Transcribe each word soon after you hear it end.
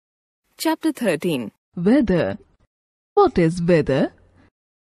Chapter 13. Weather. What is weather?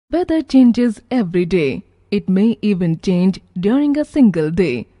 Weather changes every day. It may even change during a single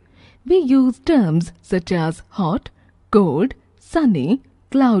day. We use terms such as hot, cold, sunny,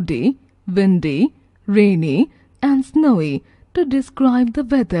 cloudy, windy, rainy, and snowy to describe the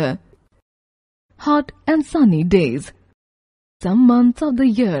weather. Hot and sunny days. Some months of the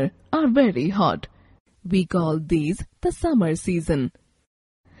year are very hot. We call these the summer season.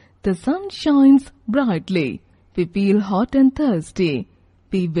 The sun shines brightly. We feel hot and thirsty.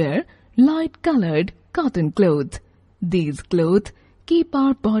 We wear light-colored cotton clothes. These clothes keep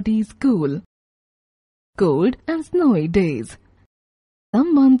our bodies cool. Cold and snowy days.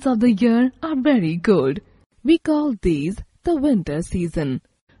 Some months of the year are very cold. We call these the winter season.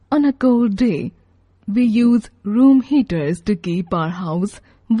 On a cold day, we use room heaters to keep our house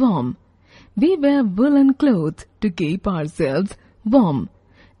warm. We wear woolen clothes to keep ourselves warm.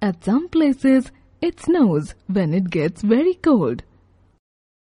 At some places, it snows when it gets very cold.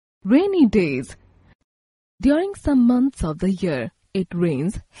 Rainy days. During some months of the year, it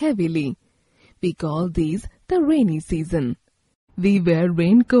rains heavily. We call these the rainy season. We wear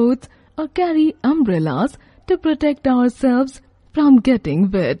raincoats or carry umbrellas to protect ourselves from getting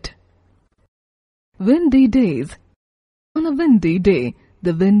wet. Windy days. On a windy day,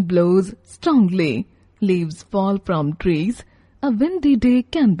 the wind blows strongly. Leaves fall from trees. A windy day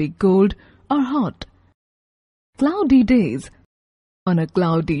can be cold or hot. Cloudy days. On a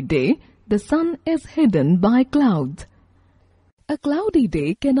cloudy day, the sun is hidden by clouds. A cloudy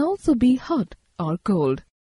day can also be hot or cold.